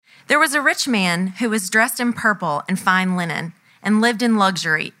There was a rich man who was dressed in purple and fine linen and lived in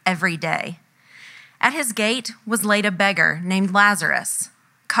luxury every day. At his gate was laid a beggar named Lazarus,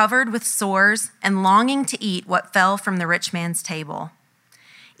 covered with sores and longing to eat what fell from the rich man's table.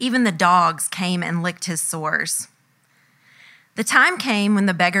 Even the dogs came and licked his sores. The time came when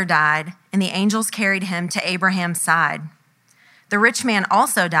the beggar died, and the angels carried him to Abraham's side. The rich man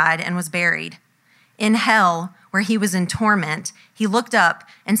also died and was buried. In hell, where he was in torment, he looked up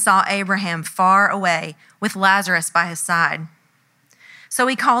and saw Abraham far away with Lazarus by his side. So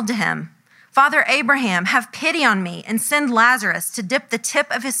he called to him, "Father Abraham, have pity on me and send Lazarus to dip the tip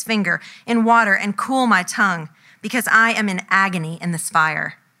of his finger in water and cool my tongue, because I am in agony in this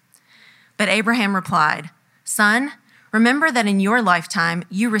fire." But Abraham replied, "Son, remember that in your lifetime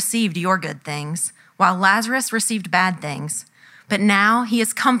you received your good things, while Lazarus received bad things. But now he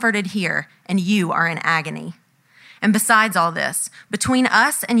is comforted here, and you are in agony. And besides all this, between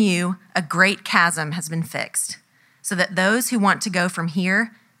us and you, a great chasm has been fixed, so that those who want to go from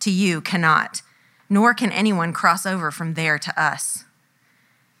here to you cannot, nor can anyone cross over from there to us."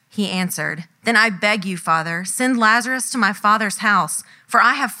 He answered, "Then I beg you, Father, send Lazarus to my father's house, for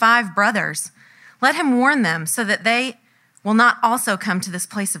I have 5 brothers. Let him warn them so that they will not also come to this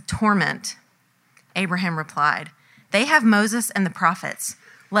place of torment." Abraham replied, "They have Moses and the prophets.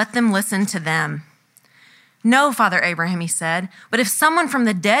 Let them listen to them." "No, Father Abraham," he said, "but if someone from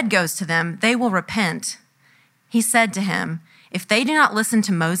the dead goes to them, they will repent." He said to him, "If they do not listen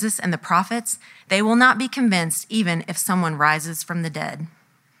to Moses and the prophets, they will not be convinced even if someone rises from the dead."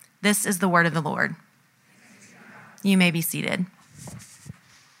 This is the word of the Lord. You may be seated.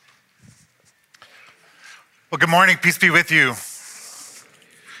 Well, good morning. Peace be with you.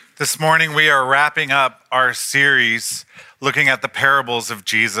 This morning we are wrapping up our series looking at the parables of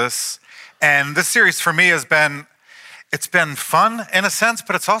Jesus. And this series for me has been fun in a sense,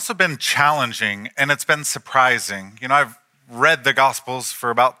 but it's also been challenging and it's been surprising. You know, I've read the Gospels for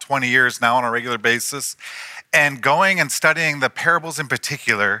about 20 years now on a regular basis, and going and studying the parables in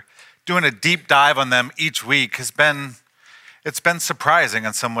particular, doing a deep dive on them each week it's been surprising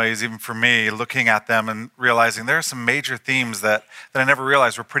in some ways, even for me, looking at them and realizing there are some major themes that I never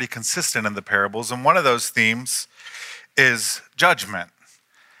realized were pretty consistent in the parables. And one of those themes is judgment.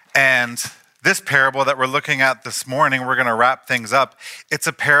 And this parable that we're looking at this morning, we're going to wrap things up. It's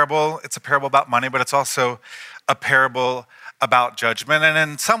a parable about money, but it's also a parable about judgment. And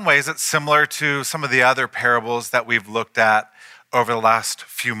in some ways, it's similar to some of the other parables that we've looked at over the last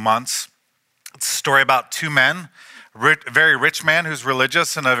few months. It's a story about 2 men, a very rich man who's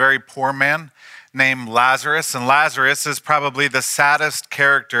religious and a very poor man named Lazarus. And Lazarus is probably the saddest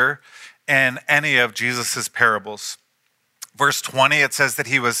character in any of Jesus's parables. Verse 20, it says that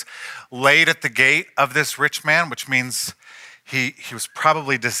he was laid at the gate of this rich man, which means he was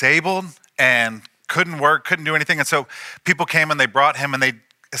probably disabled and couldn't work, couldn't do anything. And so people came and they brought him and they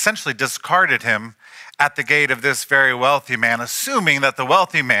essentially discarded him at the gate of this very wealthy man, assuming that the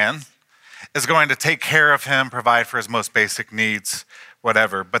wealthy man is going to take care of him, provide for his most basic needs,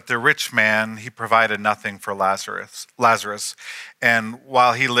 whatever. But the rich man, he provided nothing for Lazarus. And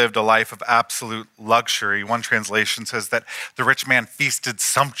while he lived a life of absolute luxury, one translation says that the rich man feasted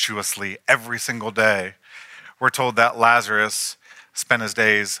sumptuously every single day. We're told that Lazarus spent his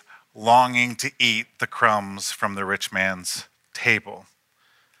days longing to eat the crumbs from the rich man's table.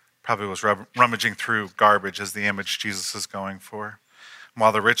 Probably was rummaging through garbage as the image Jesus is going for.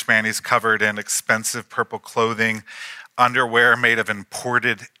 While the rich man, he's covered in expensive purple clothing, underwear made of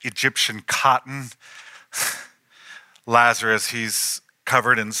imported Egyptian cotton. Lazarus, he's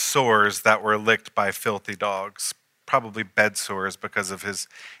covered in sores that were licked by filthy dogs, probably bed sores because of his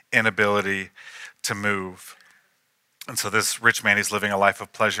inability to move. And so this rich man, he's living a life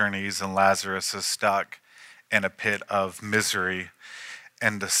of pleasure and ease, and Lazarus is stuck in a pit of misery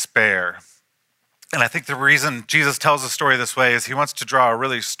and despair. And I think the reason Jesus tells the story this way is he wants to draw a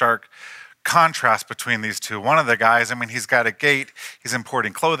really stark contrast between these two. One of the guys, he's got a gate, he's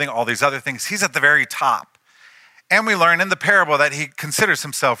importing clothing, all these other things. He's at the very top. And we learn in the parable that he considers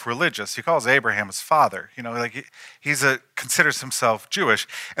himself religious. He calls Abraham his father. You know, like considers himself Jewish.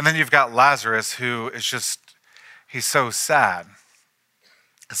 And then you've got Lazarus, who is he's so sad.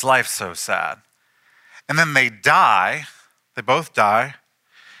 His life's so sad. And then they both die.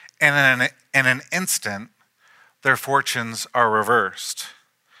 And in an instant, their fortunes are reversed.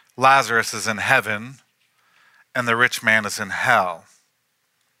 Lazarus is in heaven, and the rich man is in hell.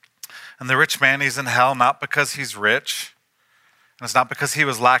 And the rich man, he's in hell not because he's rich, and it's not because he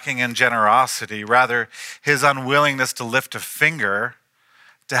was lacking in generosity. Rather, his unwillingness to lift a finger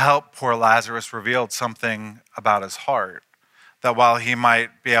to help poor Lazarus revealed something about his heart. that while he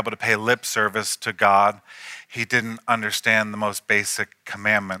might be able to pay lip service to God, he didn't understand the most basic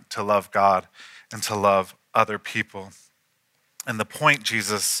commandment, to love God and to love other people. And the point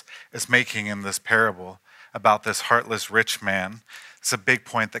Jesus is making in this parable about this heartless rich man, it's a big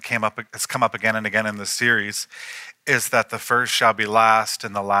point that has come up again and again in this series, is that the first shall be last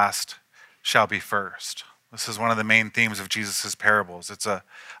and the last shall be first. This is one of the main themes of Jesus' parables. It's a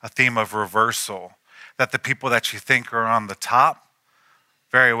theme of reversal, that the people that you think are on the top,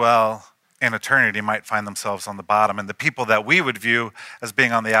 very well in eternity might find themselves on the bottom. And the people that we would view as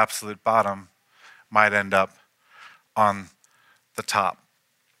being on the absolute bottom might end up on the top.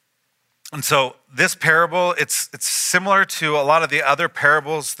 And so this parable, it's similar to a lot of the other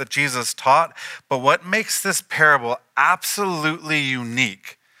parables that Jesus taught, but what makes this parable absolutely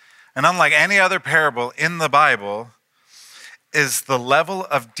unique, and unlike any other parable in the Bible, is the level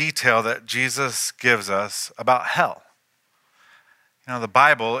of detail that Jesus gives us about hell. You know, the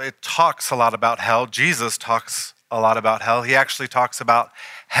Bible, it talks a lot about hell. Jesus talks a lot about hell. He actually talks about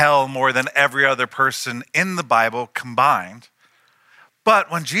hell more than every other person in the Bible combined.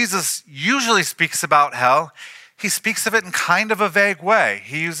 But when Jesus usually speaks about hell, he speaks of it in kind of a vague way.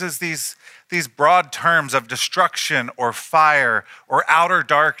 He uses these broad terms of destruction or fire or outer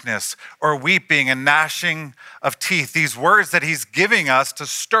darkness or weeping and gnashing of teeth, these words that he's giving us to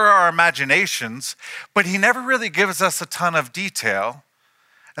stir our imaginations, but he never really gives us a ton of detail.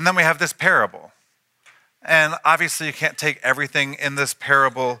 And then we have this parable. And obviously you can't take everything in this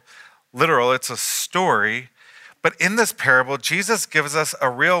parable literal, it's a story. But in this parable, Jesus gives us a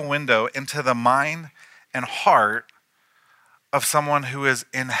real window into the mind and heart of someone who is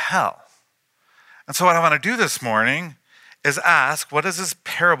in hell. And so what I want to do this morning is ask, what does this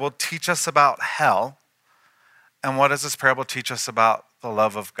parable teach us about hell? And what does this parable teach us about the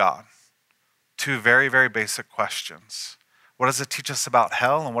love of God? Two very, very basic questions. What does it teach us about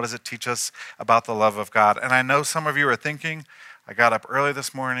hell? And what does it teach us about the love of God? And I know some of you are thinking, I got up early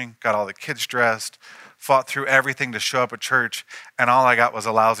this morning, got all the kids dressed, fought through everything to show up at church, and all I got was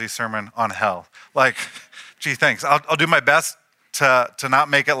a lousy sermon on hell. Like, gee, thanks. I'll do my best to not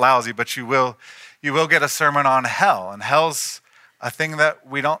make it lousy, but you will get a sermon on hell. And hell's a thing that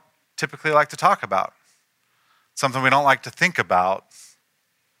we don't typically like to talk about, something we don't like to think about.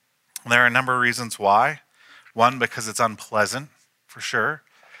 There are a number of reasons why. One, because it's unpleasant, for sure.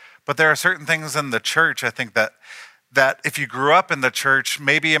 But there are certain things in the church, I think, that if you grew up in the church,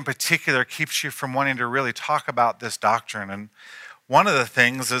 maybe in particular keeps you from wanting to really talk about this doctrine. And one of the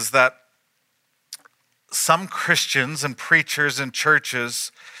things is that some Christians and preachers and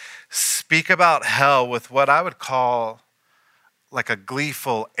churches speak about hell with what I would call like a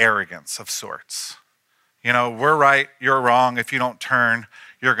gleeful arrogance of sorts. You know, we're right, you're wrong. If you don't turn,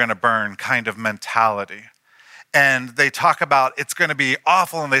 you're going to burn kind of mentality. And they talk about it's going to be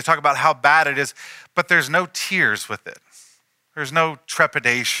awful, and they talk about how bad it is, but there's no tears with it. There's no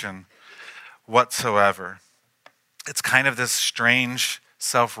trepidation whatsoever. It's kind of this strange,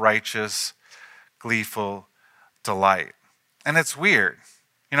 self-righteous, gleeful delight. And it's weird.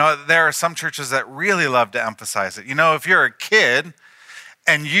 You know, there are some churches that really love to emphasize it. You know, if you're a kid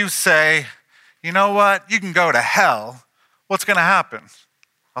and you say, you know what, you can go to hell, what's going to happen?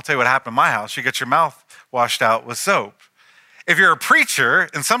 I'll tell you what happened in my house. You get your mouth washed out with soap. If you're a preacher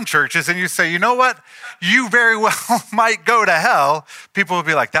in some churches and you say, you know what, you very well might go to hell, people will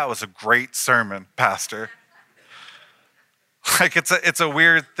be like, that was a great sermon, Pastor. Like it's a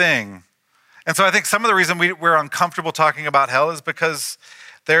weird thing. And so I think some of the reason we're uncomfortable talking about hell is because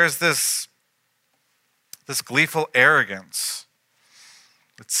there's this gleeful arrogance.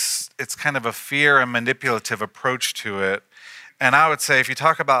 It's kind of a fear and manipulative approach to it. And I would say if you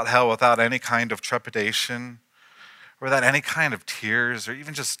talk about hell without any kind of trepidation, or without any kind of tears, or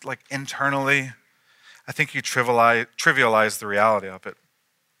even just like internally, I think you trivialize the reality of it.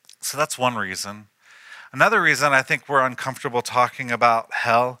 So that's one reason. Another reason I think we're uncomfortable talking about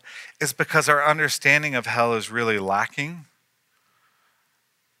hell is because our understanding of hell is really lacking.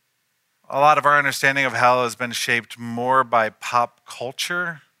 A lot of our understanding of hell has been shaped more by pop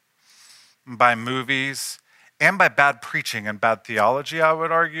culture, by movies, and by bad preaching and bad theology, I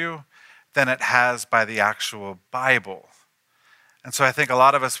would argue, than it has by the actual Bible. And so I think a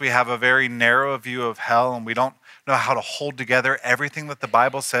lot of us, we have a very narrow view of hell, and we don't know how to hold together everything that the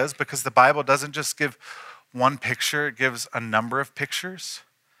Bible says, because the Bible doesn't just give one picture, it gives a number of pictures.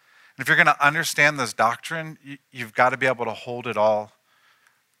 And if you're going to understand this doctrine, you've got to be able to hold it all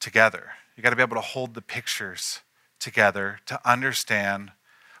together. You've got to be able to hold the pictures together to understand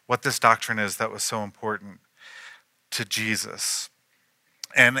what this doctrine is that was so important to Jesus.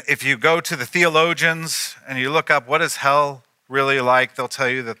 And if you go to the theologians and you look up what does hell really like, they'll tell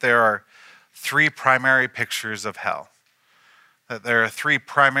you that there are three primary pictures of hell. That there are three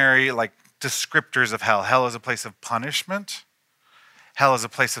primary descriptors of hell. Hell is a place of punishment. Hell is a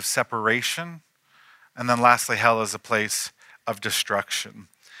place of separation. And then lastly, hell is a place of destruction.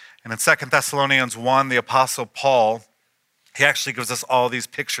 And in 2 Thessalonians 1, the Apostle Paul, he actually gives us all these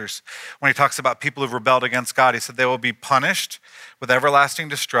pictures. When he talks about people who've rebelled against God, he said they will be punished with everlasting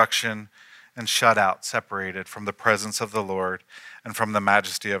destruction and shut out, separated from the presence of the Lord and from the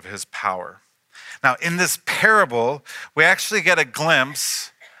majesty of his power. Now, in this parable, we actually get a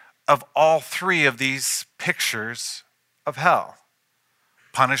glimpse of all three of these pictures of hell: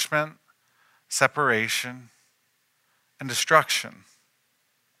 punishment, separation, and destruction.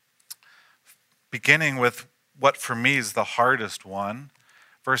 Beginning with what for me is the hardest one.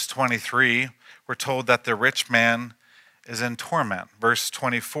 Verse 23, we're told that the rich man is in torment. Verse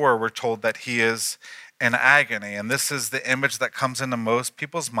 24, we're told that he is in agony. And this is the image that comes into most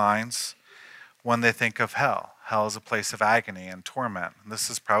people's minds when they think of hell. Hell is a place of agony and torment. And this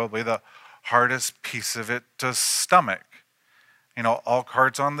is probably the hardest piece of it to stomach. You know, all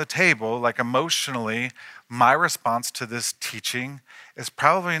cards on the table, like emotionally, my response to this teaching is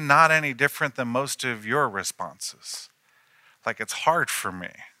probably not any different than most of your responses. Like, it's hard for me.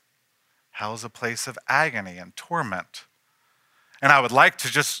 Hell is a place of agony and torment. And I would like to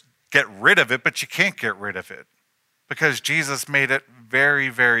just get rid of it, but you can't get rid of it because Jesus made it very,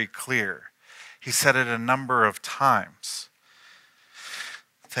 very clear. He said it a number of times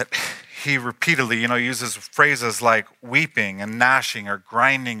that he repeatedly, uses phrases like weeping and gnashing or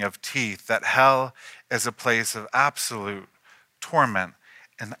grinding of teeth, that hell is a place of absolute torment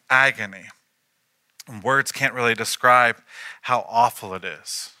and agony. And words can't really describe how awful it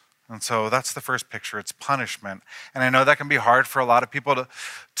is. And so that's the first picture. It's punishment. And I know that can be hard for a lot of people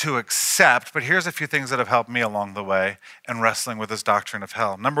to accept, but here's a few things that have helped me along the way in wrestling with this doctrine of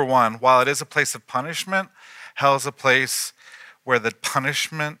hell. Number one, while it is a place of punishment, hell is a place where the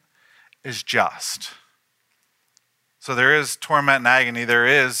punishment is just. So there is torment and agony, there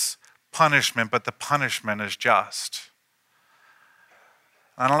is punishment, but the punishment is just.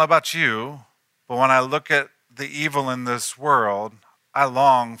 I don't know about you, but when I look at the evil in this world, I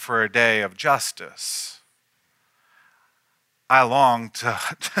long for a day of justice. I long to,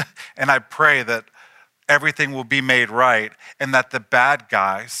 and I pray that everything will be made right and that the bad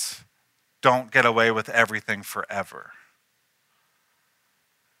guys don't get away with everything forever.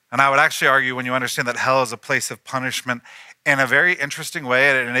 And I would actually argue, when you understand that hell is a place of punishment, in a very interesting way,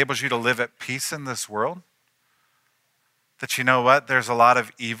 it enables you to live at peace in this world. That you know what? There's a lot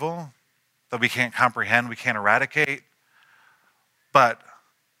of evil that we can't comprehend, we can't eradicate. But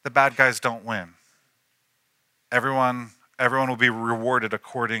the bad guys don't win. Everyone will be rewarded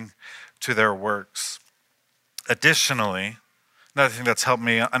according to their works. Additionally, another thing that's helped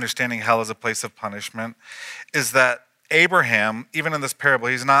me understanding hell as a place of punishment is that Abraham, even in this parable,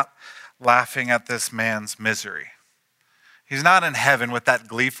 he's not laughing at this man's misery. He's not in heaven with that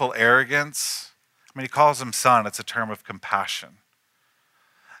gleeful arrogance. I mean, he calls him son. It's a term of compassion.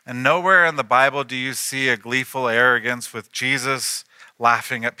 And nowhere in the Bible do you see a gleeful arrogance with Jesus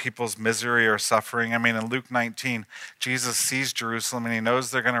laughing at people's misery or suffering. I mean, in Luke 19, Jesus sees Jerusalem and he knows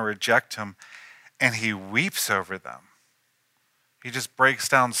they're going to reject him, and he weeps over them. He just breaks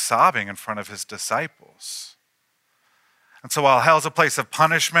down sobbing in front of his disciples. And so while hell is a place of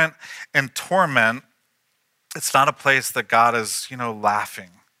punishment and torment, it's not a place that God is,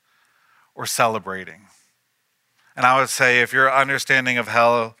 laughing or celebrating. And I would say if your understanding of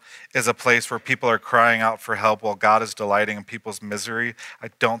hell is a place where people are crying out for help while God is delighting in people's misery, I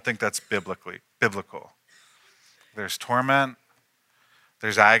don't think that's biblical. There's torment,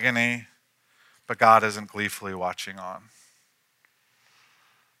 there's agony, but God isn't gleefully watching on.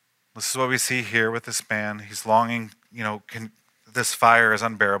 This is what we see here with this man. He's longing, this fire is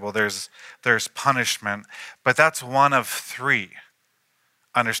unbearable. There's punishment, but that's one of three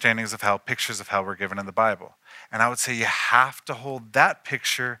understandings of hell, pictures of hell we're given in the Bible. And I would say you have to hold that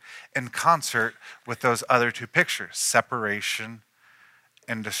picture in concert with those other two pictures, separation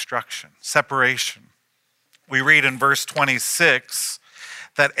and destruction. Separation. We read in verse 26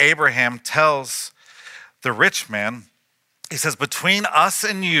 that Abraham tells the rich man, he says, "Between us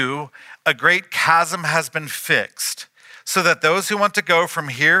and you, a great chasm has been fixed, so that those who want to go from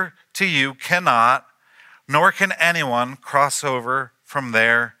here to you cannot, nor can anyone cross over from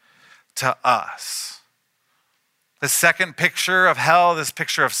there to us." The second picture of hell, this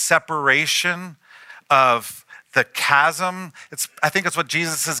picture of separation, of the chasm, I think it's what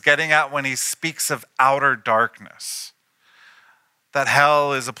Jesus is getting at when he speaks of outer darkness. That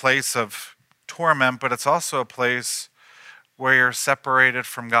hell is a place of torment, but it's also a place where you're separated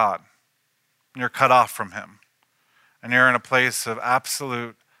from God. You're cut off from him. And you're in a place of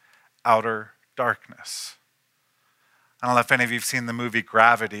absolute outer darkness. I don't know if any of you have seen the movie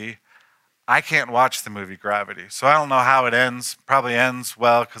Gravity. I can't watch the movie Gravity, so I don't know how it ends. Probably ends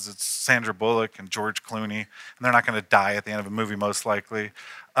well because it's Sandra Bullock and George Clooney, and they're not going to die at the end of a movie, most likely.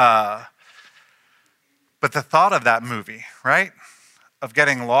 But the thought of that movie, right, of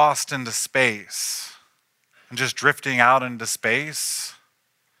getting lost into space and just drifting out into space,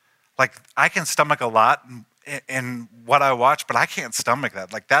 like I can stomach a lot in what I watch, but I can't stomach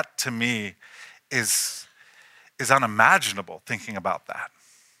that. Like that to me is unimaginable thinking about that.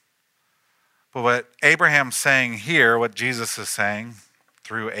 But what Abraham's saying here, what Jesus is saying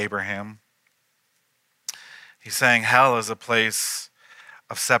through Abraham, he's saying hell is a place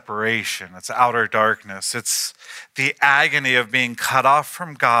of separation. It's outer darkness. It's the agony of being cut off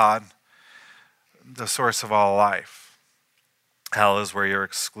from God, the source of all life. Hell is where you're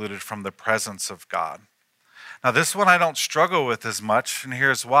excluded from the presence of God. Now, this one I don't struggle with as much, and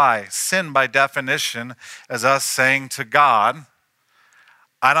here's why. Sin, by definition, is us saying to God,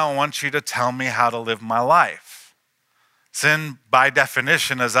 I don't want you to tell me how to live my life. Sin, by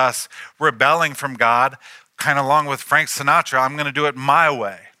definition, is us rebelling from God, kind of along with Frank Sinatra. I'm going to do it my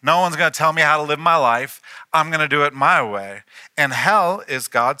way. No one's going to tell me how to live my life. I'm going to do it my way. And hell is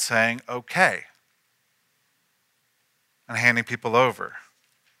God saying, okay, and handing people over,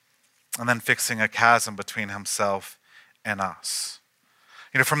 and then fixing a chasm between himself and us.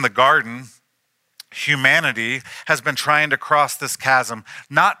 From the garden, humanity has been trying to cross this chasm,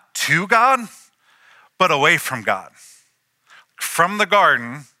 not to God, but away from God. From the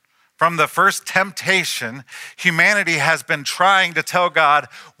garden, from the first temptation, humanity has been trying to tell God,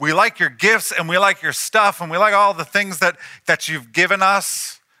 we like your gifts and we like your stuff and we like all the things that you've given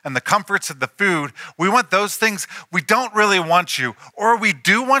us and the comforts of the food. We want those things. We don't really want you. Or we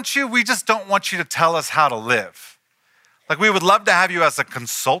do want you, we just don't want you to tell us how to live. Like we would love to have you as a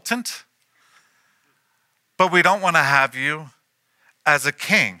consultant, but we don't want to have you as a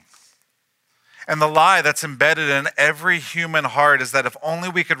king. And the lie that's embedded in every human heart is that if only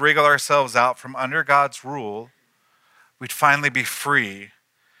we could wriggle ourselves out from under God's rule, we'd finally be free.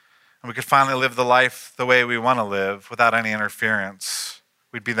 And we could finally live the life the way we want to live without any interference.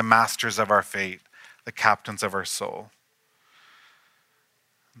 We'd be the masters of our fate, the captains of our soul.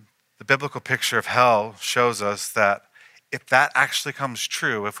 The biblical picture of hell shows us that if that actually comes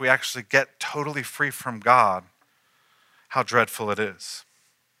true, if we actually get totally free from God, how dreadful it is.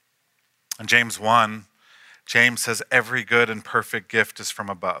 In James 1, James says, every good and perfect gift is from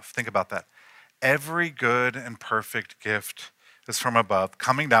above. Think about that. Every good and perfect gift is from above,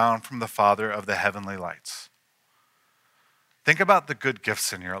 coming down from the Father of the heavenly lights. Think about the good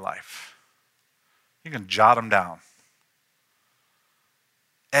gifts in your life. You can jot them down.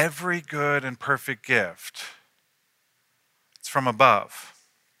 Every good and perfect gift, it's from above.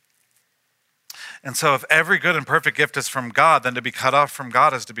 And so if every good and perfect gift is from God, then to be cut off from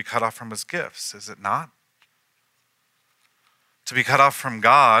God is to be cut off from his gifts, is it not? To be cut off from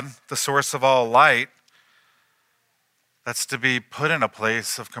God, the source of all light, that's to be put in a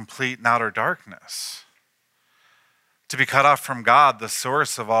place of complete and outer darkness. To be cut off from God, the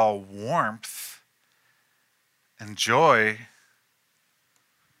source of all warmth and joy,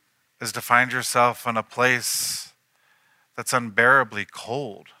 is to find yourself in a place that's unbearably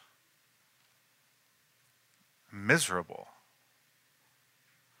cold, miserable.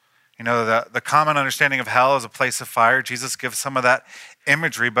 The common understanding of hell is a place of fire. Jesus gives some of that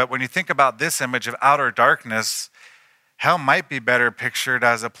imagery, but when you think about this image of outer darkness, hell might be better pictured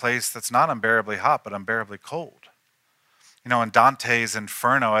as a place that's not unbearably hot, but unbearably cold. In Dante's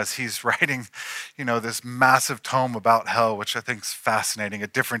Inferno, as he's writing, this massive tome about hell, which I think is fascinating, a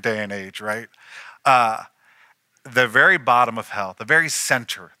different day and age, right? The very bottom of hell, the very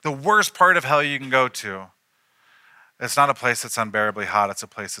center, the worst part of hell you can go to, it's not a place that's unbearably hot, it's a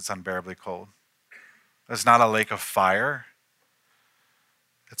place that's unbearably cold. It's not a lake of fire,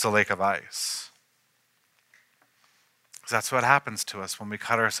 it's a lake of ice. Because that's what happens to us when we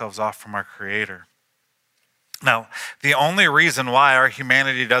cut ourselves off from our Creator. Now, the only reason why our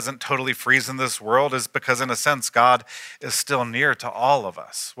humanity doesn't totally freeze in this world is because, in a sense, God is still near to all of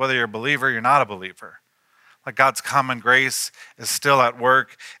us. Whether you're a believer, you're not a believer. Like God's common grace is still at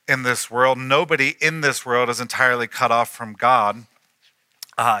work in this world. Nobody in this world is entirely cut off from God.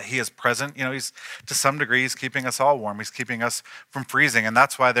 He is present. He's to some degree, he's keeping us all warm. He's keeping us from freezing. And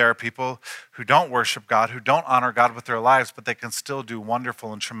that's why there are people who don't worship God, who don't honor God with their lives, but they can still do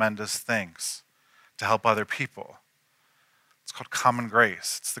wonderful and tremendous things to help other people. It's called common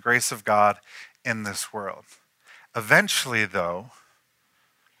grace. It's the grace of God in this world. Eventually, though,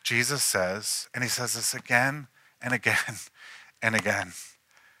 Jesus says, and he says this again and again and again,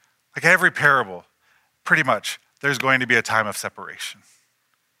 like every parable, pretty much, there's going to be a time of separation.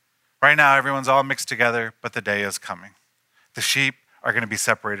 Right now, everyone's all mixed together, but the day is coming. The sheep are going to be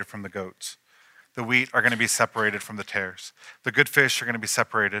separated from the goats. The wheat are going to be separated from the tares. The good fish are going to be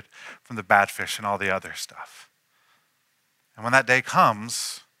separated from the bad fish and all the other stuff. And when that day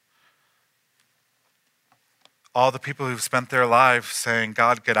comes, all the people who've spent their lives saying,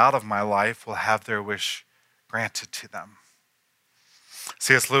 God, get out of my life, will have their wish granted to them.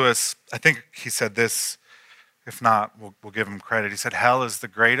 C.S. Lewis, I think he said this, if not, we'll give him credit. He said, hell is the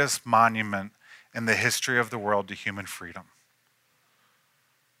greatest monument in the history of the world to human freedom.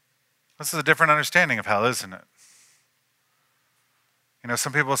 This is a different understanding of hell, isn't it? You know,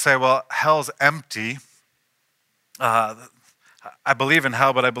 some people say, well, hell's empty. I believe in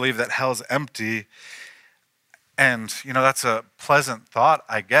hell, but I believe that hell's empty. And, you know, that's a pleasant thought,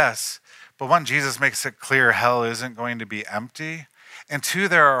 I guess. But one, Jesus makes it clear hell isn't going to be empty. And two,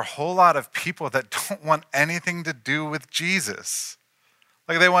 there are a whole lot of people that don't want anything to do with Jesus.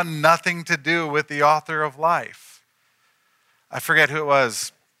 Like they want nothing to do with the author of life. I forget who it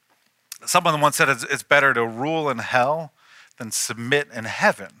was. Someone once said it's better to rule in hell than submit in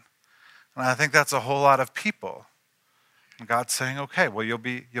heaven. And I think that's a whole lot of people. And God's saying, okay, well, you'll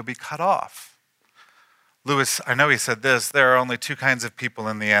be cut off. Lewis, I know he said this, there are only two kinds of people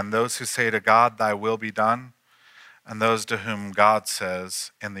in the end, those who say to God, thy will be done, and those to whom God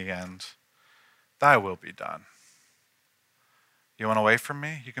says in the end, thy will be done. You want away from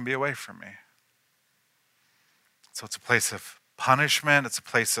me? You can be away from me. So it's a place of punishment, it's a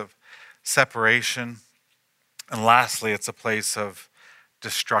place of separation, and lastly, it's a place of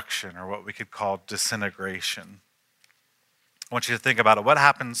destruction, or what we could call disintegration. I want you to think about it. What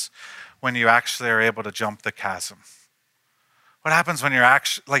happens when you actually are able to jump the chasm? What happens when you're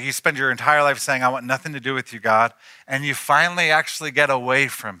actually, like you spend your entire life saying, I want nothing to do with you, God, and you finally actually get away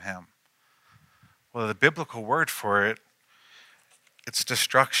from him? Well, the biblical word for it, it's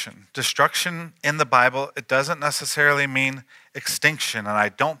destruction. Destruction in the Bible, it doesn't necessarily mean extinction, and I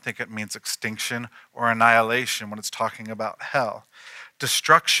don't think it means extinction or annihilation when it's talking about hell.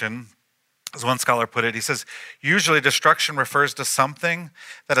 Destruction, as one scholar put it, he says, usually destruction refers to something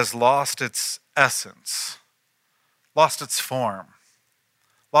that has lost its essence, lost its form,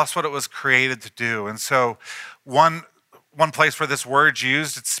 lost what it was created to do. And so one place where this word's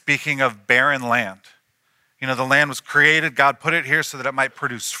used, it's speaking of barren land. You know, the land was created, God put it here so that it might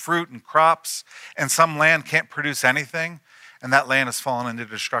produce fruit and crops, and some land can't produce anything, and that land has fallen into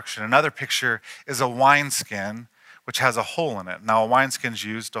destruction. Another picture is a wineskin, which has a hole in it. Now, a wineskin's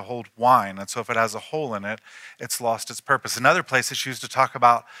used to hold wine, and so if it has a hole in it, it's lost its purpose. Another place it's used to talk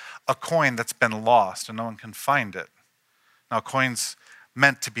about a coin that's been lost, and no one can find it. Now, a coin's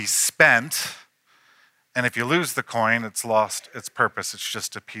meant to be spent, and if you lose the coin, it's lost its purpose. It's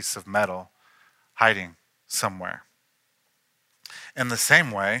just a piece of metal hiding somewhere. In the same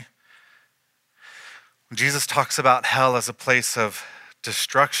way, when Jesus talks about hell as a place of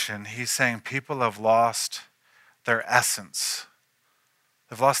destruction, he's saying people have lost their essence.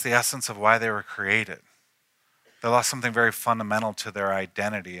 They've lost the essence of why they were created. They lost something very fundamental to their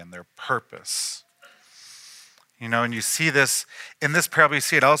identity and their purpose. You know, and you see this in this parable, you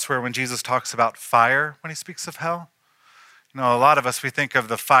see it elsewhere when Jesus talks about fire when he speaks of hell. You know, a lot of us, we think of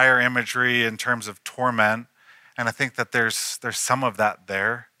the fire imagery in terms of torment, and I think that there's some of that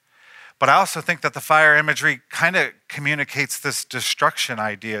there. But I also think that the fire imagery kind of communicates this destruction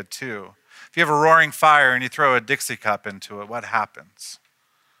idea too. If you have a roaring fire and you throw a Dixie cup into it, what happens?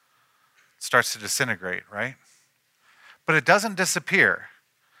 It starts to disintegrate, right? But it doesn't disappear.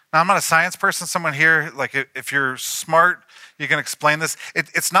 Now, I'm not a science person. Someone here, like if you're smart, you can explain this.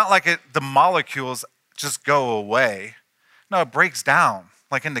 It's not like the molecules just go away. No, it breaks down,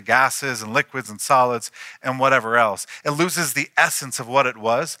 like into gases and liquids and solids and whatever else. It loses the essence of what it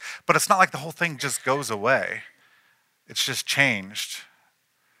was, but it's not like the whole thing just goes away. It's just changed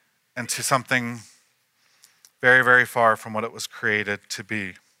into something very, very far from what it was created to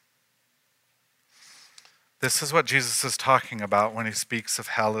be. This is what Jesus is talking about when he speaks of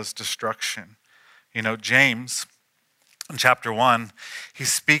hell as destruction. You know, James, in chapter 1, he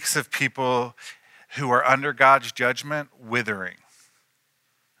speaks of people who are under God's judgment withering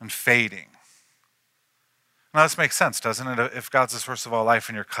and fading. Now, this makes sense, doesn't it? If God's the source of all life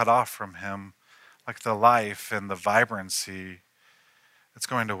and you're cut off from him, like the life and the vibrancy, it's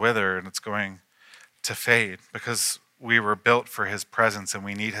going to wither and it's going to fade because we were built for his presence and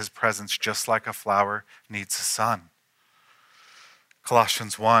we need his presence just like a flower needs the sun.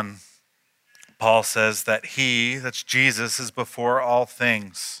 Colossians 1, Paul says that that's Jesus, is before all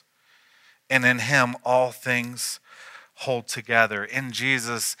things, and in him all things hold together. In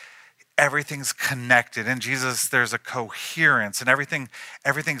Jesus, everything's connected. In Jesus, there's a coherence, and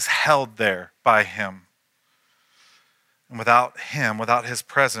everything's held there by him. And without him, without his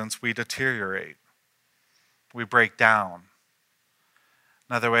presence, we deteriorate. We break down.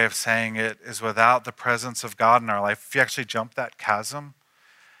 Another way of saying it is, without the presence of God in our life, if you actually jump that chasm,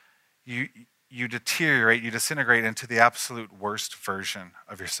 you deteriorate, you disintegrate into the absolute worst version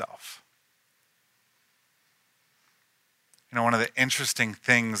of yourself. You know, one of the interesting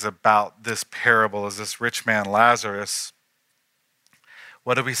things about this parable is this rich man, Lazarus.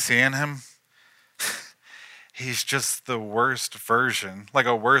 What do we see in him? He's just the worst version, like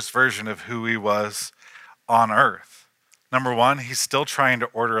a worse version of who he was on earth. Number one, he's still trying to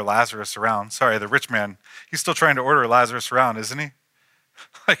order Lazarus around. Sorry, the rich man, he's still trying to order Lazarus around, isn't he?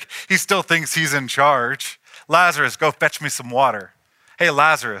 Like, he still thinks he's in charge. Lazarus, go fetch me some water. Hey,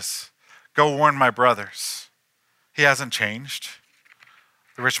 Lazarus, go warn my brothers. He hasn't changed.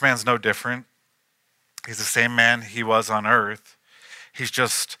 The rich man's no different. He's the same man he was on earth. He's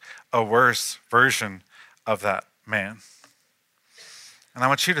just a worse version of that man. And I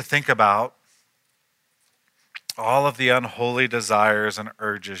want you to think about all of the unholy desires and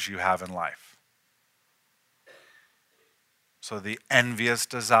urges you have in life. So the envious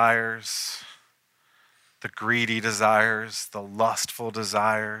desires, the greedy desires, the lustful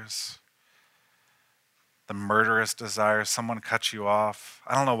desires, the murderous desires. Someone cut you off.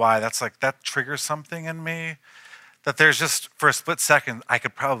 I don't know why. That triggers something in me, that there's just, for a split second, I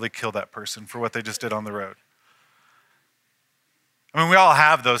could probably kill that person for what they just did on the road. I mean, we all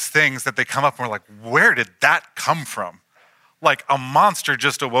have those things that they come up and we're like, where did that come from? Like a monster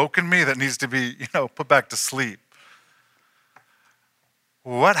just awoke in me that needs to be, put back to sleep.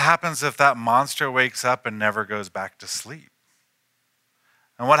 What happens if that monster wakes up and never goes back to sleep?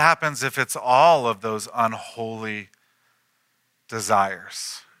 And what happens if it's all of those unholy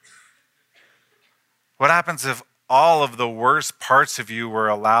desires? What happens if all of the worst parts of you were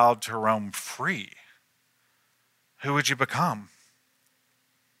allowed to roam free? Who would you become?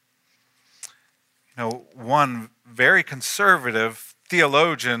 One very conservative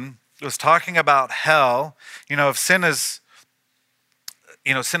theologian was talking about hell. If sin is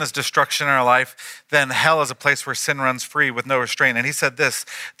destruction in our life, then hell is a place where sin runs free with no restraint. And he said this: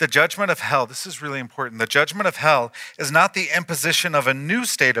 the judgment of hell, this is really important, the judgment of hell is not the imposition of a new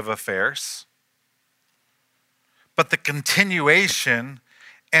state of affairs, but the continuation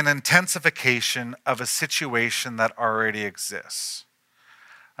and intensification of a situation that already exists.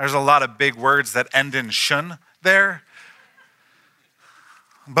 There's a lot of big words that end in shun there.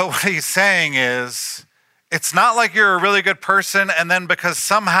 But what he's saying is, it's not like you're a really good person and then because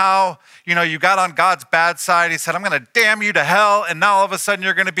somehow, you got on God's bad side, he said, I'm going to damn you to hell. And now all of a sudden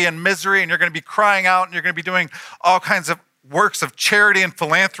you're going to be in misery and you're going to be crying out and you're going to be doing all kinds of works of charity and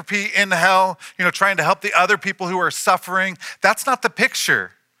philanthropy in hell, trying to help the other people who are suffering. That's not the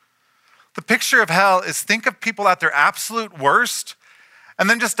picture. The picture of hell is, think of people at their absolute worst, and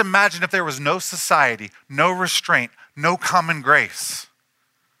then just imagine if there was no society, no restraint, no common grace.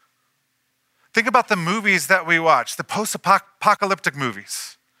 Think about the movies that we watch, the post-apocalyptic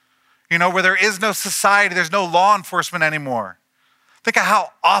movies, where there is no society, there's no law enforcement anymore. Think of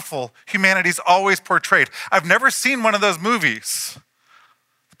how awful humanity's always portrayed. I've never seen one of those movies,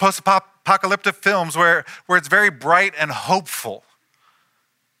 the post-apocalyptic films where it's very bright and hopeful.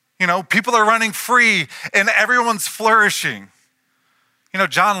 People are running free and everyone's flourishing.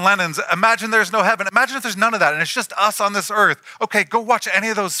 John Lennon's Imagine There's No Heaven. Imagine if there's none of that and it's just us on this earth. Okay, go watch any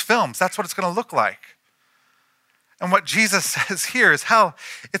of those films. That's what it's going to look like. And what Jesus says here is hell.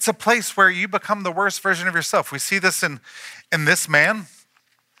 It's a place where you become the worst version of yourself. We see this in this man.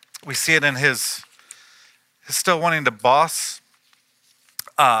 We see it in his still wanting to boss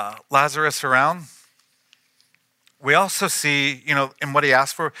Lazarus around. We also see, in what he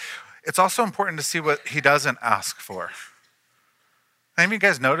asked for, it's also important to see what he doesn't ask for. Any of you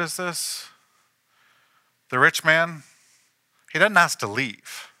guys notice this? The rich man, he doesn't ask to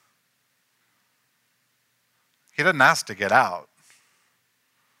leave. He doesn't ask to get out.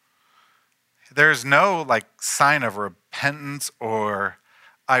 There's no sign of repentance or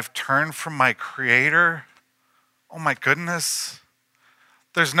I've turned from my Creator. Oh my goodness.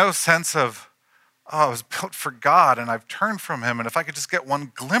 There's no sense of, I was built for God and I've turned from him, and if I could just get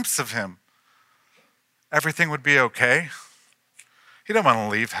one glimpse of him, everything would be okay. He doesn't want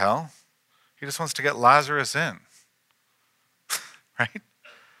to leave hell. He just wants to get Lazarus in, right?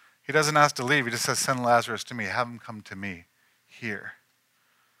 He doesn't ask to leave. He just says, send Lazarus to me. Have him come to me here.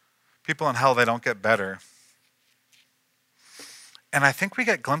 People in hell, they don't get better. And I think we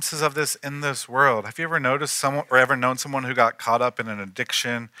get glimpses of this in this world. Have you ever noticed someone or ever known someone who got caught up in an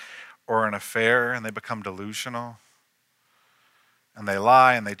addiction or an affair and they become delusional? And they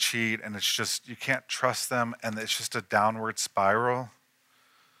lie and they cheat and it's just, you can't trust them and it's just a downward spiral.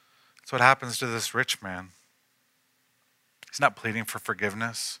 That's what happens to this rich man. He's not pleading for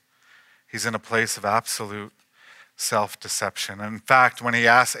forgiveness. He's in a place of absolute self-deception. And in fact, when he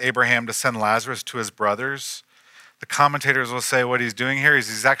asks Abraham to send Lazarus to his brothers, the commentators will say what he's doing here is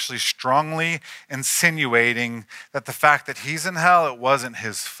he's actually strongly insinuating that the fact that he's in hell, it wasn't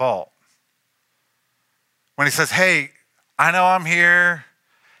his fault. When he says, hey, I know I'm here.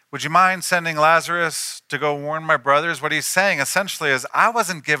 Would you mind sending Lazarus to go warn my brothers? What he's saying essentially is, I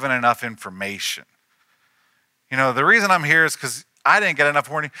wasn't given enough information. The reason I'm here is because I didn't get enough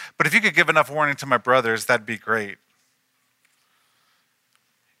warning, but if you could give enough warning to my brothers, that'd be great.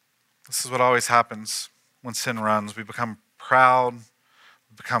 This is what always happens when sin runs. We become proud,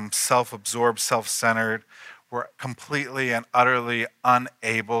 we become self-absorbed, self-centered. We're completely and utterly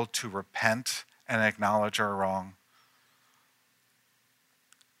unable to repent and acknowledge our wrong.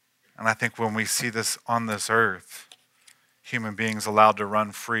 And I think when we see this on this earth, human beings allowed to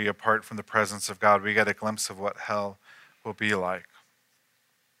run free apart from the presence of God, we get a glimpse of what hell will be like.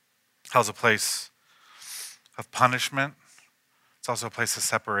 Hell's a place of punishment. It's also a place of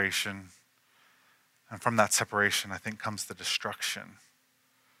separation. And from that separation, I think, comes the destruction,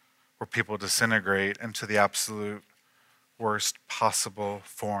 where people disintegrate into the absolute worst possible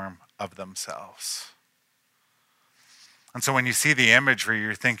form of themselves. And so when you see the imagery,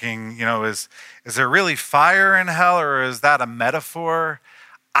 you're thinking, is there really fire in hell, or is that a metaphor?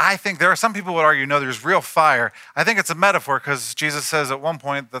 I think there are some people who would argue, no, there's real fire. I think it's a metaphor because Jesus says at one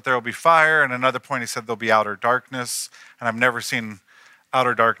point that there will be fire, and another point he said there'll be outer darkness, and I've never seen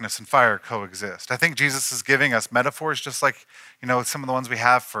outer darkness and fire coexist. I think Jesus is giving us metaphors just like, some of the ones we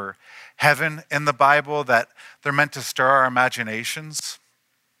have for heaven in the Bible, that they're meant to stir our imaginations.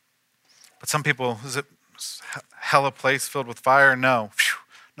 But some people, is it hell a place filled with fire? No.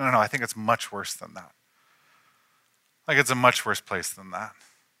 No, I think it's much worse than that. It's a much worse place than that.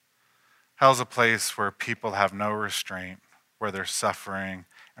 Hell's a place where people have no restraint, where they're suffering,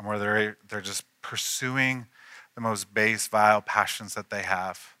 and where they're just pursuing the most base, vile passions that they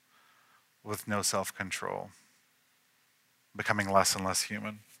have with no self-control, becoming less and less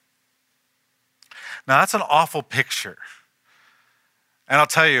human. Now, that's an awful picture. And I'll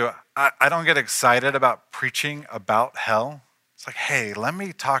tell you, I don't get excited about preaching about hell. It's like, hey, let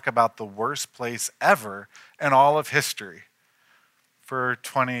me talk about the worst place ever in all of history for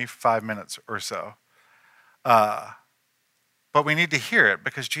 25 minutes or so. But we need to hear it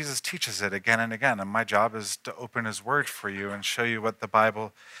because Jesus teaches it again and again. And my job is to open his word for you and show you what the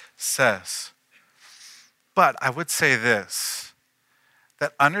Bible says. But I would say this,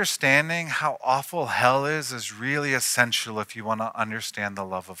 that understanding how awful hell is really essential if you want to understand the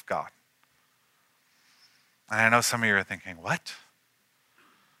love of God. And I know some of you are thinking, what?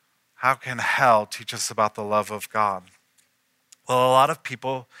 How can hell teach us about the love of God? Well, a lot of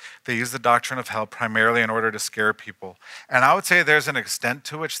people, they use the doctrine of hell primarily in order to scare people. And I would say there's an extent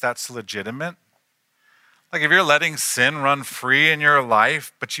to which that's legitimate. Like if you're letting sin run free in your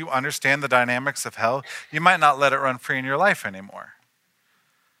life, but you understand the dynamics of hell, you might not let it run free in your life anymore.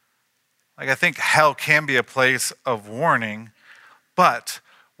 I think hell can be a place of warning, but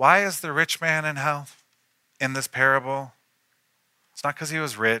why is the rich man in hell in this parable? It's not because he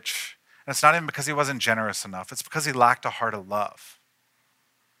was rich. And it's not even because he wasn't generous enough. It's because he lacked a heart of love.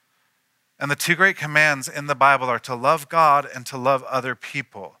 And the two great commands in the Bible are to love God and to love other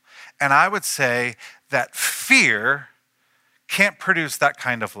people. And I would say that fear can't produce that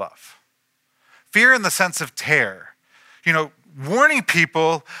kind of love. Fear in the sense of terror. Warning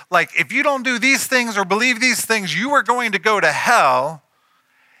people, like, if you don't do these things or believe these things, you are going to go to hell.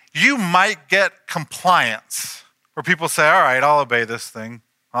 You might get compliance, where people say, all right, I'll obey this thing.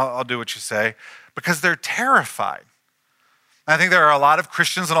 I'll do what you say, because they're terrified. I think there are a lot of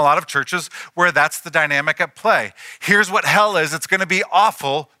Christians and a lot of churches where that's the dynamic at play. Here's what hell is. It's going to be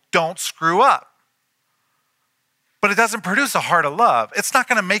awful. Don't screw up. But it doesn't produce a heart of love. It's not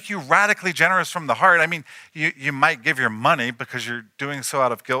going to make you radically generous from the heart. I mean, you might give your money because you're doing so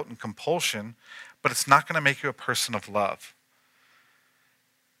out of guilt and compulsion, but it's not going to make you a person of love.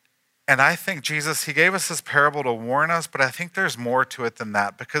 And I think Jesus, he gave us this parable to warn us, but I think there's more to it than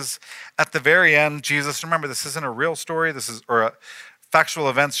that, because at the very end, Jesus, remember, this isn't a real story, or a factual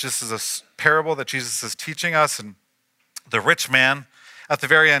events, just as a parable that Jesus is teaching us. And the rich man, at the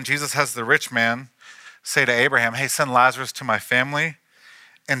very end, Jesus has the rich man say to Abraham, hey, send Lazarus to my family.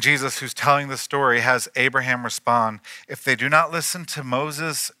 And Jesus, who's telling the story, has Abraham respond, if they do not listen to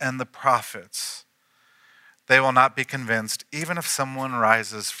Moses and the prophets, they will not be convinced, even if someone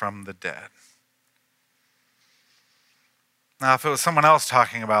rises from the dead. Now, if it was someone else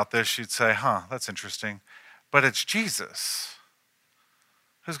talking about this, you'd say, that's interesting. But it's Jesus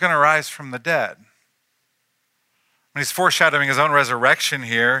who's going to rise from the dead. And he's foreshadowing his own resurrection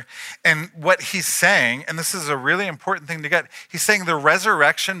here. And what he's saying, and this is a really important thing to get, he's saying the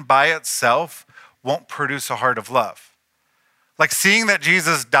resurrection by itself won't produce a heart of love. Like seeing that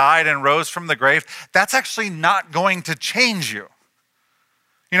Jesus died and rose from the grave, that's actually not going to change you.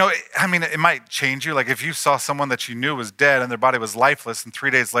 It might change you. Like if you saw someone that you knew was dead and their body was lifeless and 3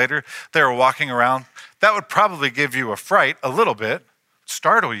 days later they were walking around, that would probably give you a fright a little bit,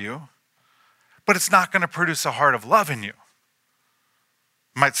 startle you, but it's not going to produce a heart of love in you.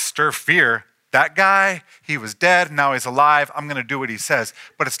 It might stir fear. That guy, he was dead, now he's alive, I'm going to do what he says.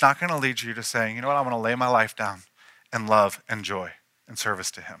 But it's not going to lead you to saying, you know what, I'm going to lay my life down in love and joy and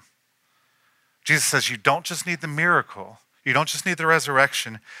service to him. Jesus says you don't just need the miracle. You don't just need the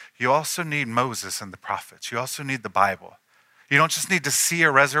resurrection. You also need Moses and the prophets. You also need the Bible. You don't just need to see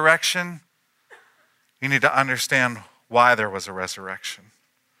a resurrection. You need to understand why there was a resurrection.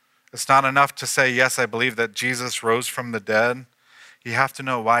 It's not enough to say, yes, I believe that Jesus rose from the dead. You have to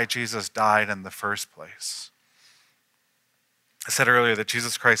know why Jesus died in the first place. I said earlier that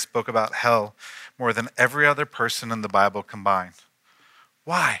Jesus Christ spoke about hell more than every other person in the Bible combined.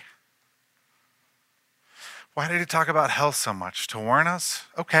 Why? Why did he talk about hell so much? To warn us?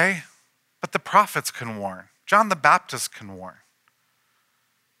 Okay, but the prophets can warn. John the Baptist can warn.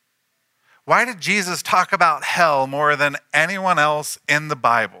 Why did Jesus talk about hell more than anyone else in the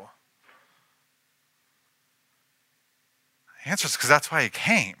Bible? The answer is because that's why he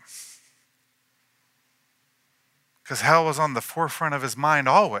came. Because hell was on the forefront of his mind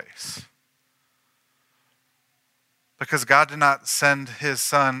always. Because God did not send his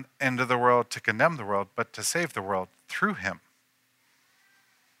son into the world to condemn the world, but to save the world through him.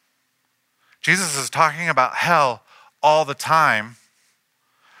 Jesus is talking about hell all the time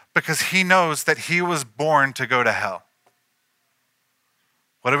because he knows that he was born to go to hell.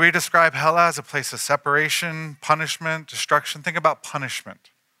 What do we describe hell as? A place of separation, punishment, destruction. Think about punishment.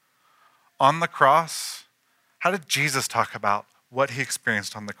 On the cross, how did Jesus talk about what he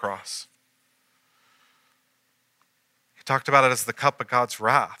experienced on the cross? He talked about it as the cup of God's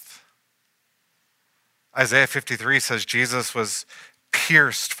wrath. Isaiah 53 says Jesus was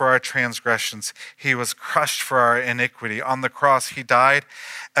pierced for our transgressions. He was crushed for our iniquity. On the cross, he died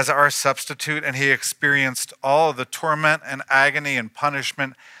as our substitute, and he experienced all of the torment and agony and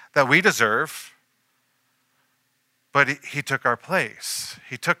punishment that we deserve. But he took our place.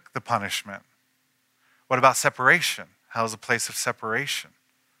 He took the punishment. What about separation? Hell is a place of separation.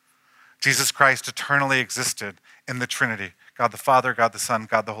 Jesus Christ eternally existed in the Trinity. God the Father, God the Son,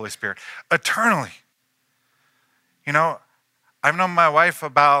 God the Holy Spirit. Eternally. I've known my wife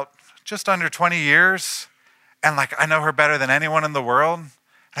about just under 20 years, and I know her better than anyone in the world.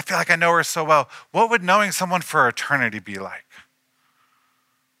 I feel like I know her so well. What would knowing someone for eternity be like?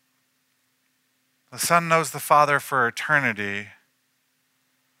 The Son knows the Father for eternity.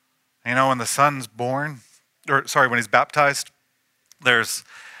 When the Son's born, when he's baptized, there's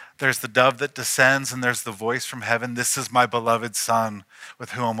the dove that descends and there's the voice from heaven, this is my beloved Son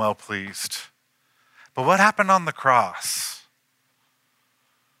with whom I'm well pleased. But what happened on the cross?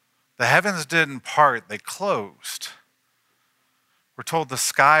 The heavens didn't part, they closed. We're told the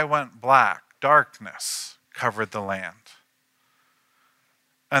sky went black, darkness covered the land.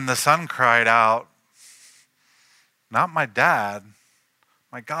 And the Son cried out, not my dad,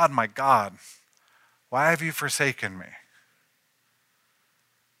 my God, why have you forsaken me?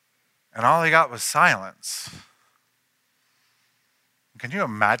 And all he got was silence. Can you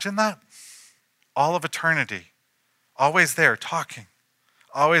imagine that? All of eternity, always there talking,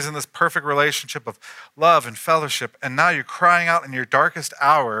 always in this perfect relationship of love and fellowship. And now you're crying out in your darkest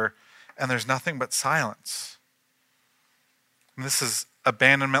hour and there's nothing but silence. And this is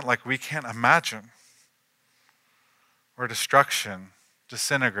abandonment like we can't imagine. Or destruction,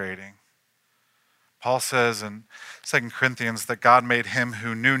 disintegrating. Paul says in 2 Corinthians that God made him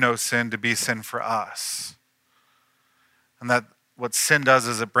who knew no sin to be sin for us. And that what sin does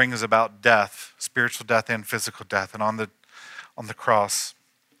is it brings about death, spiritual death and physical death. And on the cross,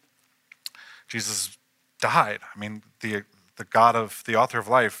 Jesus died. The God of the author of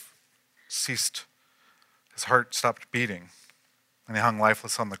life ceased. His heart stopped beating. And he hung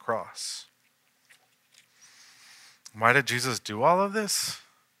lifeless on the cross. Why did Jesus do all of this?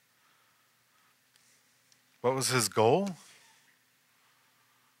 What was his goal?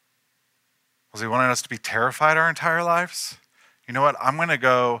 Was he wanting us to be terrified our entire lives? You know what? I'm going to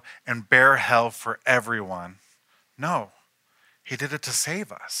go and bear hell for everyone. No, he did it to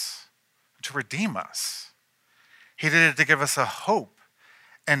save us, to redeem us. He did it to give us a hope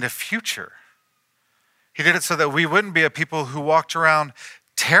and a future. He did it so that we wouldn't be a people who walked around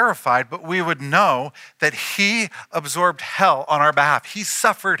terrified, but we would know that he absorbed hell on our behalf. He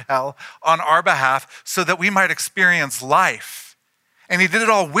suffered hell on our behalf so that we might experience life. And he did it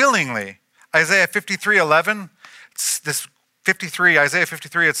all willingly. Isaiah 53:11, Isaiah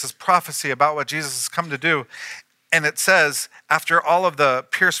 53, it's this prophecy about what Jesus has come to do. And it says, after all of the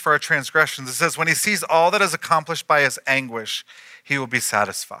pierced for our transgressions, it says, when he sees all that is accomplished by his anguish, he will be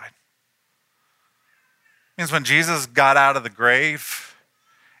satisfied. It means when Jesus got out of the grave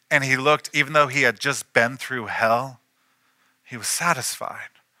and he looked, even though he had just been through hell, he was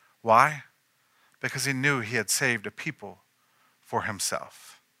satisfied. Why? Because he knew he had saved a people for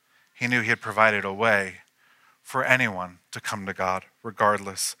himself. He knew he had provided a way for anyone to come to God,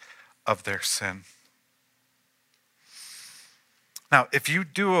 regardless of their sin. Now, if you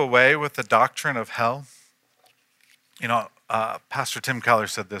do away with the doctrine of hell, Pastor Tim Keller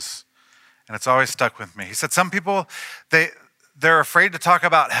said this, and it's always stuck with me. He said some people, they're afraid to talk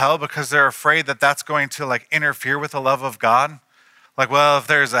about hell because they're afraid that that's going to interfere with the love of God. Well, if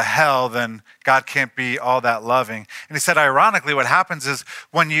there's a hell, then God can't be all that loving. And he said, ironically, what happens is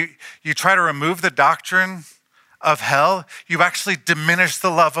when you try to remove the doctrine of hell, you actually diminish the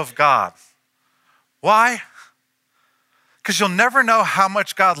love of God. Why? Because you'll never know how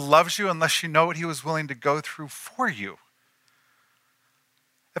much God loves you unless you know what he was willing to go through for you.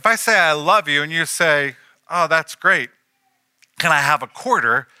 If I say I love you and you say, oh, that's great. Can I have a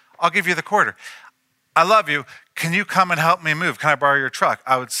quarter? I'll give you the quarter. I love you. Can you come and help me move? Can I borrow your truck?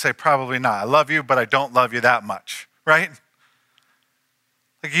 I would say probably not. I love you, but I don't love you that much, right?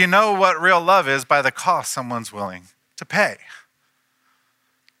 You know what real love is by the cost someone's willing to pay.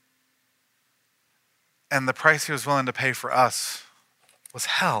 And the price he was willing to pay for us was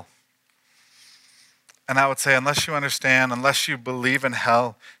hell. And I would say, unless you understand, unless you believe in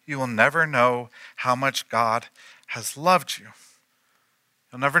hell, you will never know how much God has loved you.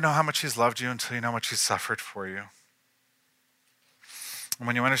 You'll never know how much he's loved you until you know how much he's suffered for you. And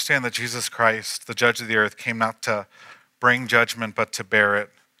when you understand that Jesus Christ, the judge of the earth, came not to bring judgment, but to bear it,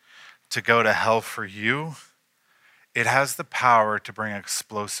 to go to hell for you, it has the power to bring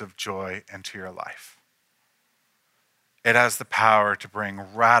explosive joy into your life. It has the power to bring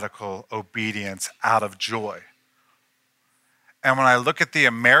radical obedience out of joy. And when I look at the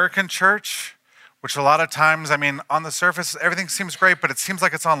American church, which a lot of times, on the surface, everything seems great, but it seems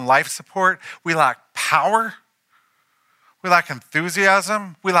like it's on life support. We lack power. We lack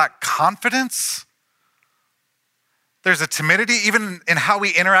enthusiasm. We lack confidence. There's a timidity even in how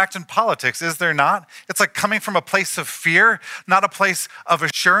we interact in politics, is there not? It's like coming from a place of fear, not a place of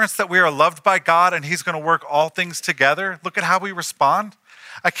assurance that we are loved by God and he's going to work all things together. Look at how we respond.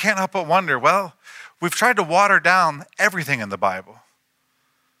 I can't help but wonder, we've tried to water down everything in the Bible.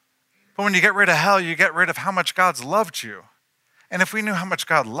 But when you get rid of hell, you get rid of how much God's loved you. And if we knew how much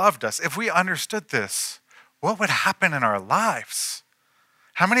God loved us, if we understood this, what would happen in our lives?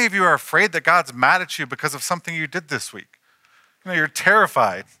 How many of you are afraid that God's mad at you because of something you did this week? You're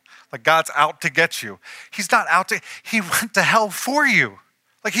terrified, like God's out to get you. He's not out to, he went to hell for you.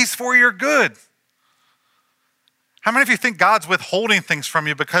 He's for your good. How many of you think God's withholding things from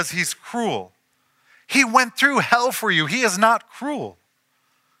you because he's cruel? He went through hell for you. He is not cruel.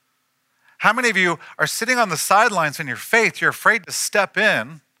 How many of you are sitting on the sidelines in your faith? You're afraid to step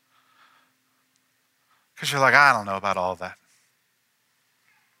in because you're like, I don't know about all that.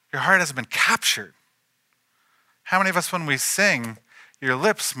 Your heart hasn't been captured. How many of us, when we sing, your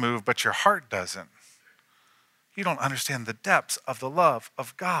lips move, but your heart doesn't? You don't understand the depths of the love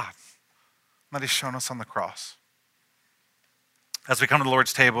of God that he's shown us on the cross. As we come to the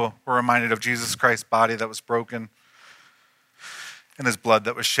Lord's table, we're reminded of Jesus Christ's body that was broken and his blood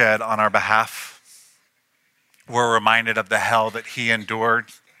that was shed on our behalf. We're reminded of the hell that he endured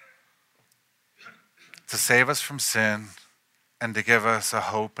to save us from sin and to give us a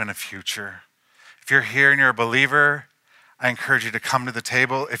hope and a future. If you're here and you're a believer, I encourage you to come to the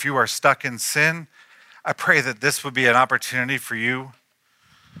table. If you are stuck in sin, I pray that this would be an opportunity for you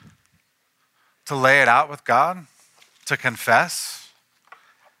to lay it out with God, to confess.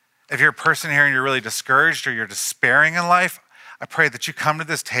 If you're a person here and you're really discouraged or you're despairing in life, I pray that you come to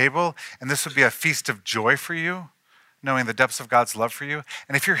this table and this would be a feast of joy for you, knowing the depths of God's love for you.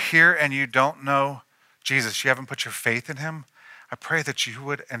 And if you're here and you don't know Jesus, you haven't put your faith in him, I pray that you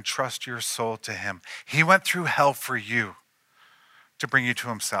would entrust your soul to him. He went through hell for you to bring you to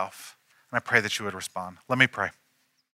himself. And I pray that you would respond. Let me pray.